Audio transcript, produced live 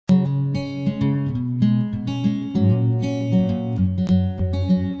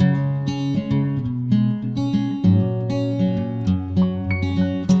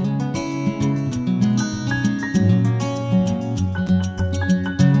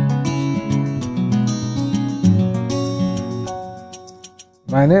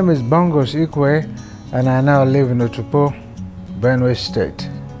My name is Bongos Ikwue, and I now live in Otukpo, Benue State.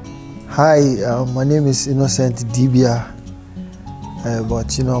 Hi, my name is Innocent Dibia,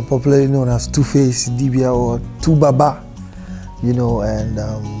 but I'm popularly known as Two-Face Dibia or Two-Baba, and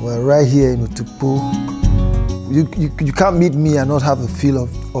we're right here in Otukpo. You can't meet me and not have a feel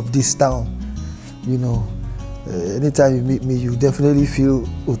of this town, Anytime you meet me, you definitely feel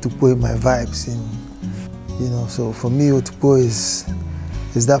Otukpo in my vibes, so for me, Otukpo is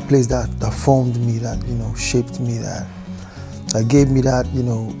that place that formed me, that shaped me, that gave me that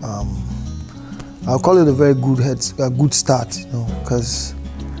I'll call it a very good start, because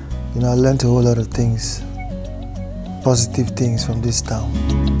I learned a whole lot of things, positive things from this town.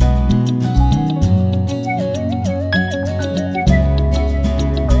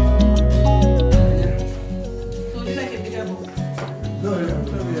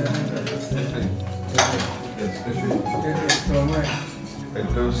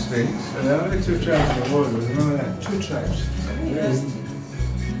 Those states. There are only 2 tribes in the world, remember that? 2 tribes. Yes.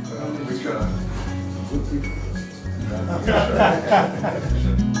 Which are good people.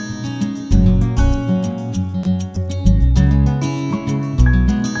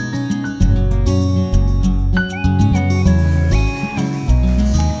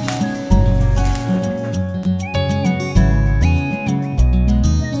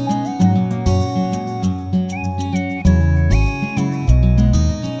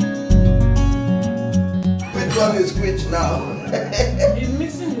 Is which now? He's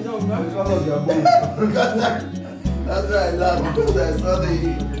mixing his own, right? That's right, I laugh because I saw the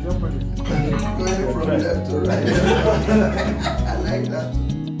going from left to right. I like that.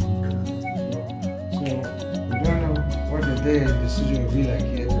 So, we don't know what the day and decision will be like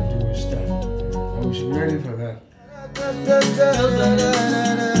here to do with stuff. But we should be ready for that.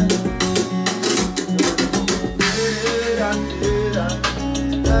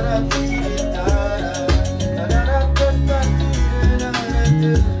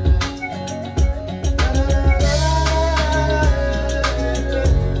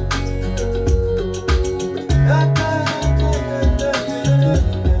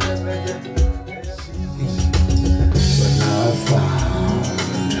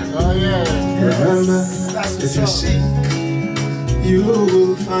 Remember, if you seek, you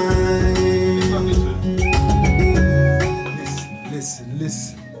will find.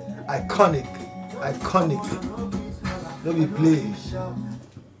 Listen. Iconic. Let me play.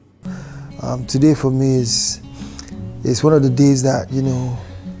 Today for me is one of the days that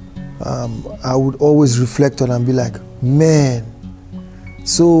I would always reflect on and be like, man,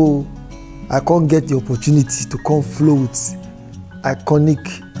 so I can't get the opportunity to come flow with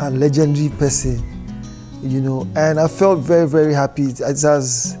iconic and legendary person, and I felt very, very happy. It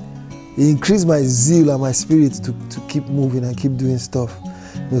increased my zeal and my spirit to keep moving and keep doing stuff.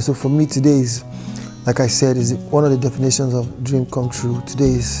 So for me today is, like I said, is one of the definitions of dream come true.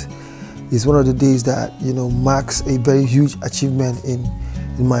 Today is one of the days that marks a very huge achievement in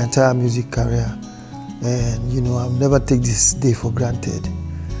my entire music career, and I'll never take this day for granted.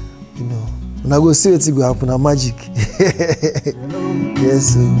 When I go see it will happen, a magic.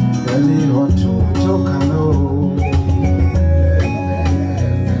 Yes, sir.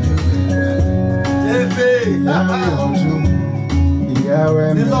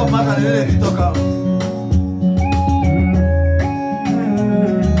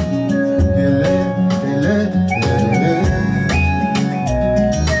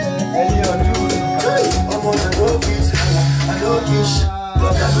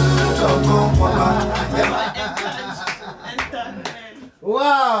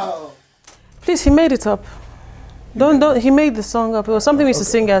 Wow! Please, he made it up. Don't. He made the song up. It was something we used to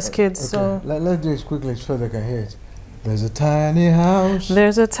sing as kids. Okay. So Let's do it quickly so they can hear it. There's a tiny house.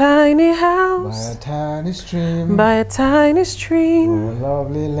 There's a tiny house by a tiny stream. by a tiny stream. Where a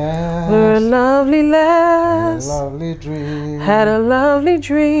lovely lass. Where a lovely lass had a lovely dream. had a lovely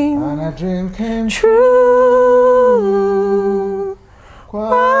dream. And a dream came True.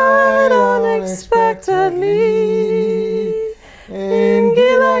 quite Unexpectedly. In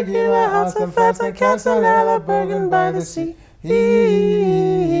Gila, house and fats and cats and Bergen by the sea.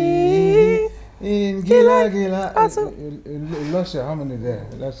 In Gila, you lost your harmony there.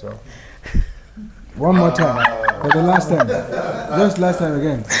 That's all. One more time. For the last time. Just last time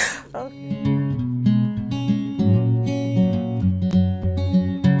again.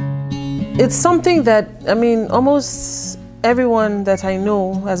 It's something that, almost everyone that I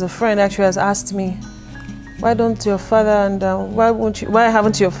know as a friend actually has asked me, why haven't your father and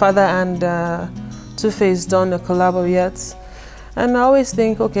Two-Face done a collab yet? And I always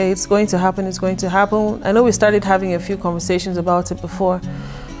think, okay, it's going to happen, it's going to happen. I know we started having a few conversations about it before,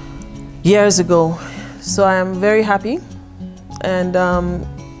 years ago. So I am very happy. And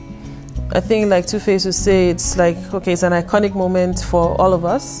I think like Two-Face would say, it's like, okay, it's an iconic moment for all of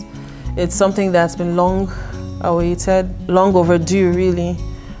us. It's something that's been long awaited, long overdue really.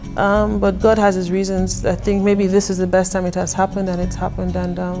 But God has his reasons. I think maybe this is the best time it has happened, and it's happened,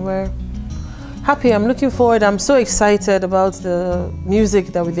 and we're happy. I'm looking forward. I'm so excited about the music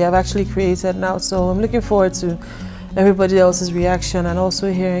that we have actually created now. So I'm looking forward to everybody else's reaction, and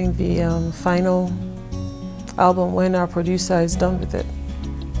also hearing the final album when our producer is done with it.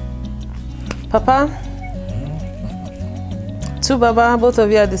 Papa, to Baba, both of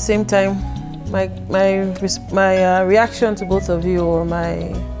you at the same time. My reaction to both of you, or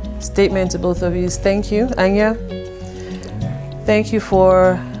my statement to both of you, is thank you, Anya. Thank you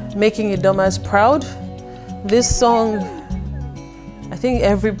for making Idomas proud. This song, I think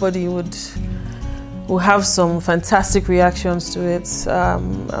everybody will have some fantastic reactions to it.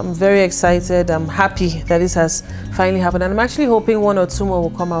 I'm very excited. I'm happy that this has finally happened, and I'm actually hoping one or two more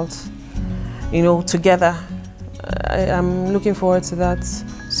will come out, you know, together. I'm looking forward to that.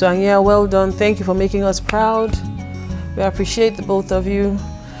 So Anya, well done. Thank you for making us proud. We appreciate the both of you.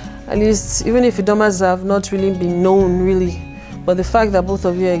 At least, even if Idomas have not really been known, really, but the fact that both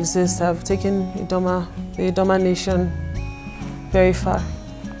of you exist have taken the Idoma nation very far.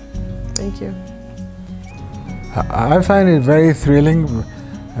 Thank you. I find it very thrilling,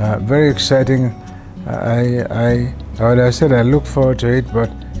 very exciting. What I said, I look forward to it,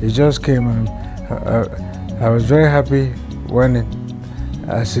 but it just came. I was very happy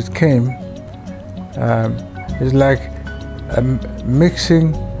as it came. It's like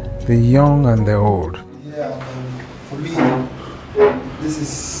mixing the young and the old. Yeah, for me, this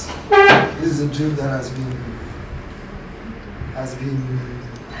is a dream that has been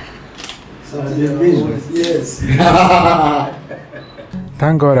something. Yes.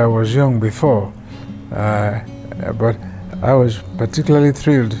 Thank God I was young before, but I was particularly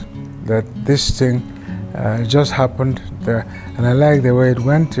thrilled that this thing just happened there, and I like the way it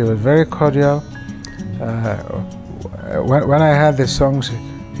went. It was very cordial. When I heard the songs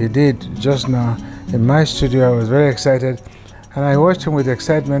he did just now in my studio, I was very excited, and I watched him with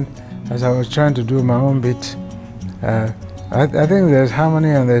excitement as I was trying to do my own bit. I think there's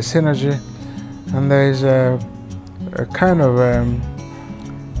harmony and there's synergy, and there's a kind of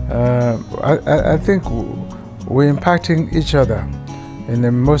I think we're impacting each other in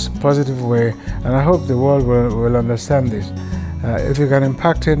the most positive way, and I hope the world will understand this. If you can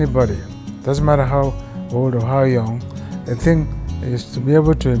impact anybody, doesn't matter how old or how young, the thing is to be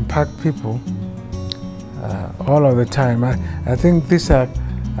able to impact people all of the time. I think this our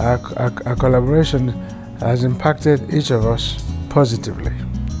collaboration has impacted each of us positively.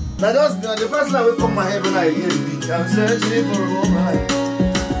 Now the first line will come my head when I hear the beat. I'm searching for a woman.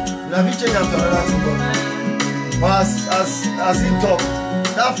 Now we change after another thing. But as it talk,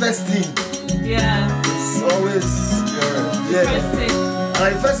 that first thing, yeah, it's always yeah. interesting.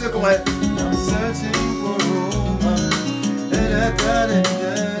 And the first thing will come my head. I'm searching for a woman.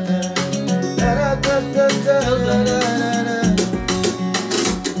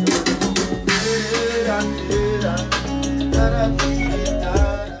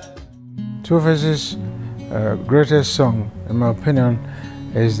 Two-Face's greatest song, in my opinion,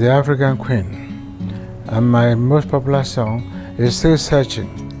 is The African Queen. And my most popular song is Still Searching.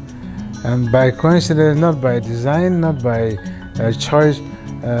 And by coincidence, not by design, not by choice,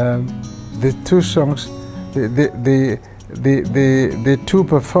 the two songs, the two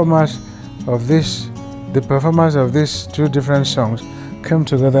performers of this, the performers of these two different songs came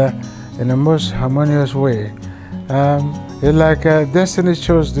together in a most harmonious way. It's like destiny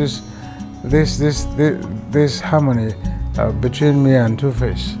chose this harmony between me and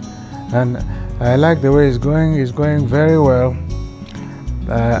Two-Face, and I like the way it's going. It's going very well.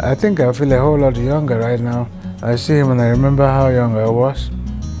 I think I feel a whole lot younger right now. I see him and I remember how young I was,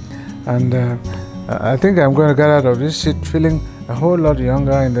 and I think I'm going to get out of this seat feeling a whole lot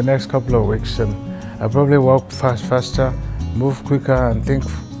younger in the next couple of weeks, and I'll probably walk faster, move quicker, and think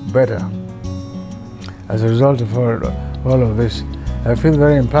better as a result of all of this. I feel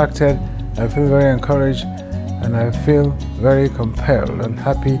very impacted, I feel very encouraged, and I feel very compelled and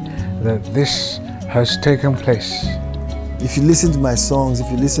happy that this has taken place. If you listen to my songs, if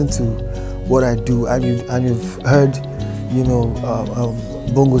you listen to what I do, and you've heard, you know,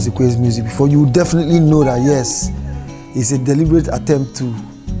 Bongos Ikwe's music before, you will definitely know that yes, it's a deliberate attempt to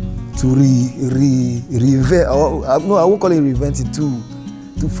reinvent. No, I won't call it reinvent it.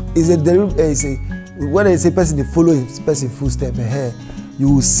 It's a deliberate. when I say person, they follow his person footstep ahead. You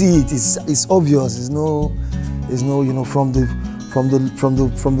will see it. It's obvious. It's no, you know, from the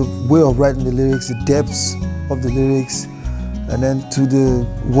way of writing the lyrics, the depths of the lyrics, and then to the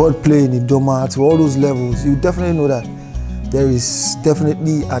wordplay in Idoma, to all those levels. You definitely know that there is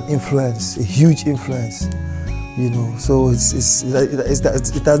definitely an influence, a huge influence. You know, so it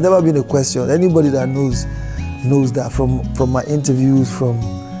has never been a question. Anybody that knows that from my interviews, from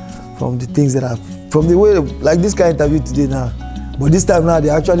the things that from the way, like this guy interviewed today now, but this time now they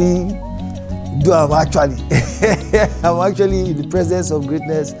actually I'm actually in the presence of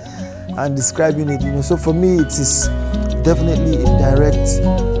greatness and describing it. You know, so for me it is definitely a direct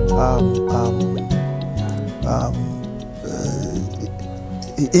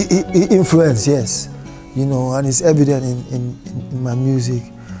influence, yes. You know, and it's evident in my music,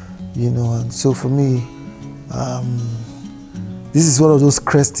 you know, and so for me, this is one of those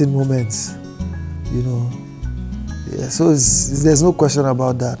cresting moments, you know. Yeah, so there's no question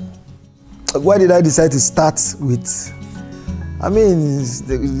about that. Why did I decide to start with? I mean,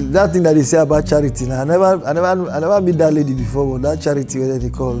 that thing that they say about charity. Now, I never met that lady before, but that charity, whatever they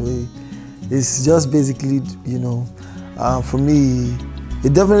call it, it's just basically, you know, for me,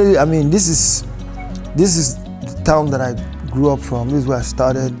 it definitely. I mean, this is the town that I grew up from. This is where I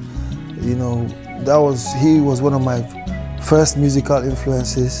started. You know, he was one of my first musical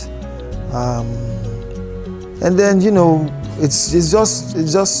influences, and then, you know, it's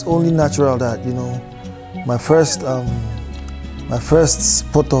just only natural that, you know, my first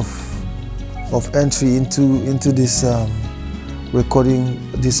spot of entry into this recording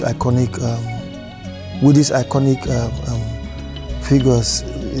this iconic with these iconic figures.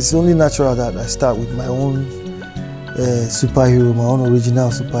 It's only natural that I start with my own superhero, my own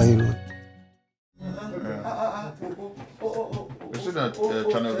original superhero.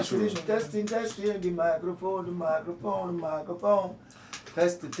 Channel 2. Testing, the microphone.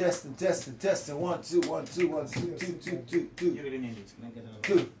 Testing. 1, 2, 1, 2, 1, 2, 2.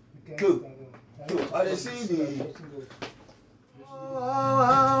 Two. I see the.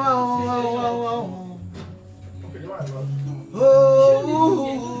 Oh,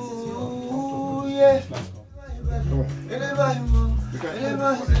 yeah.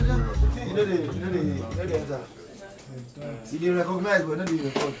 You didn't recognize, but not the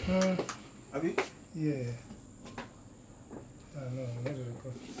record. Have you? Yeah. No, not the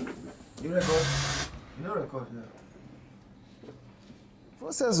record. You record? You know record, yeah. The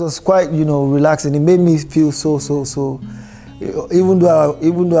process was quite, you know, relaxing. It made me feel so. Even though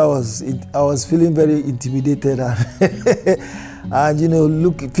I was feeling very intimidated and you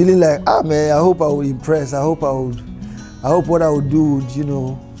know, feeling like, man, I hope I would impress. I hope what I would do would, you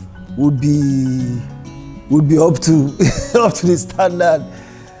know, would be up to the standard,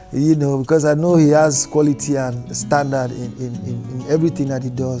 you know, because I know he has quality and standard in everything that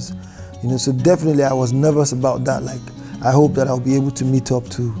he does, you know. So definitely I was nervous about that. Like, I hope that I'll be able to meet up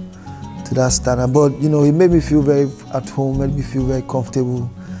to that standard. But you know, it made me feel very at home, made me feel very comfortable.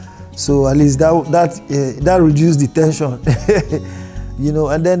 So at least that reduced the tension, you know.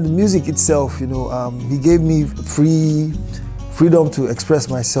 And then the music itself, you know, he gave me freedom to express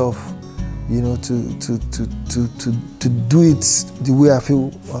myself, you know, to do it the way I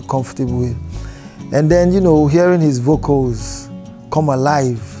feel comfortable with. And then, you know, hearing his vocals come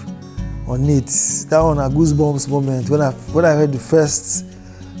alive on it, that one a goosebumps moment. When I heard the first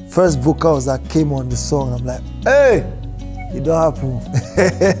vocals that came on the song, I'm like, hey, it don't happen.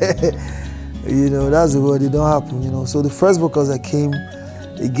 You know, that's the word, it don't happen, you know. So the first vocals that came,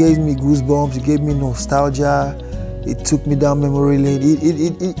 it gave me goosebumps, it gave me nostalgia. It took me down memory lane.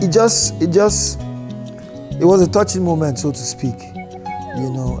 It was a touching moment, so to speak, you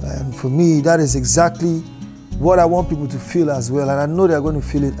know. And for me, that is exactly what I want people to feel as well. And I know they're going to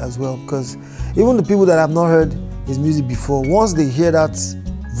feel it as well, because even the people that have not heard his music before, once they hear that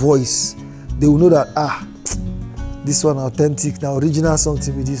voice, they will know that, this one authentic, now original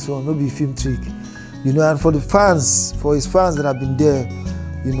something with this one, no be film trick, you know. And for his fans that have been there,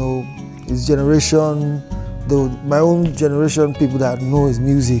 you know, his generation, my own generation, people that know his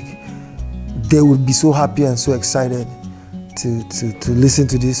music, they would be so happy and so excited to listen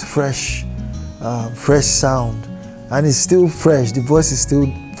to this fresh sound. And it's still fresh, the voice is still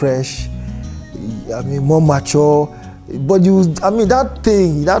fresh, I mean, more mature. But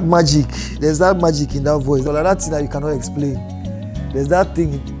that magic, there's that magic in that voice, or that thing that you cannot explain. There's that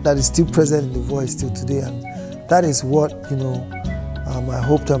thing that is still present in the voice till today, and that is what, you know, I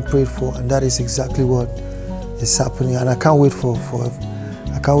hoped and prayed for, and that is exactly what is happening. And I can't wait for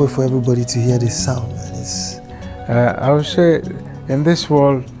everybody to hear this sound, man. I would say in this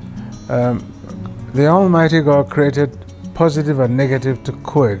world, the Almighty God created positive and negative to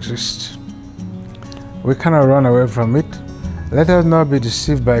coexist. We cannot run away from it. Let us not be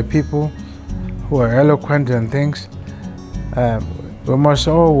deceived by people who are eloquent and things. We must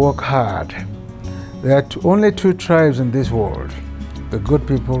all work hard. There are only two tribes in this world, the good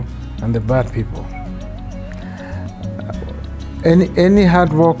people and the bad people. Any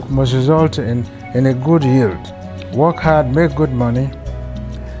hard work must result in a good yield. Work hard, make good money,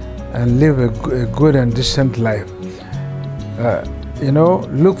 and live a good and decent life.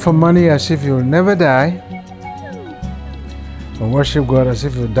 Look for money as if you'll never die, and worship God as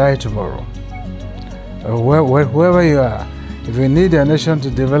if you'll die tomorrow. Whoever you are, if you need a nation to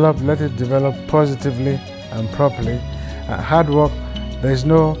develop, let it develop positively and properly. Hard work, there's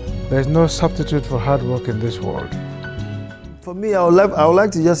no substitute for hard work in this world. For me, I would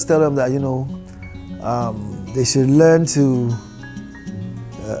like to just tell them that they should learn to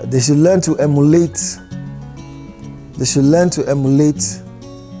emulate. They should learn to emulate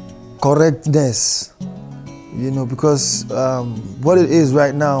correctness, because what it is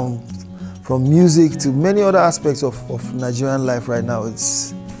right now, from music to many other aspects of Nigerian life right now,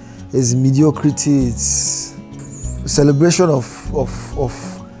 it's mediocrity, it's celebration of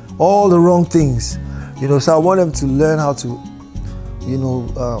all the wrong things, So I want them to learn how to,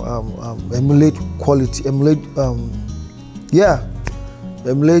 emulate quality, emulate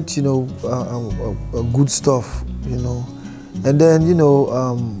good stuff, and then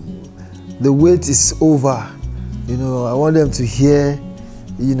the wait is over. I want them to hear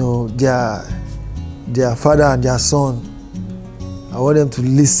their father and their son. I want them to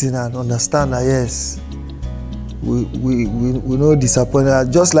listen and understand that yes, we know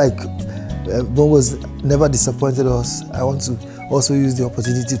disappointed, just like Bongos never disappointed us. I want to also use the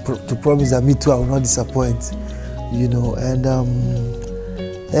opportunity to promise that me too, I will not disappoint,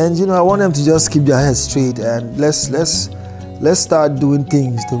 and I want them to just keep their heads straight and let's start doing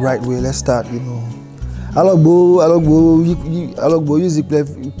things the right way. Let's start, Alogbo use play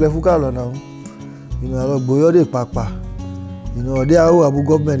fuka now. Alogbo yo de papa. They are abu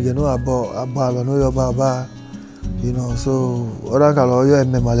government, about no your baba. So other kalo yo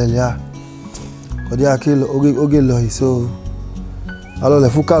ememalelia. Odi akil oge loy, so alo le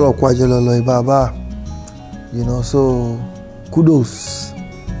fuka lo kwaje lo baba. So kudos.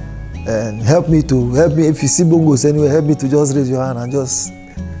 And help me if you see Bongos anywhere, help me to just raise your hand and just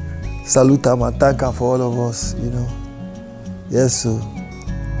salute him and thank him for all of us, Yes, sir.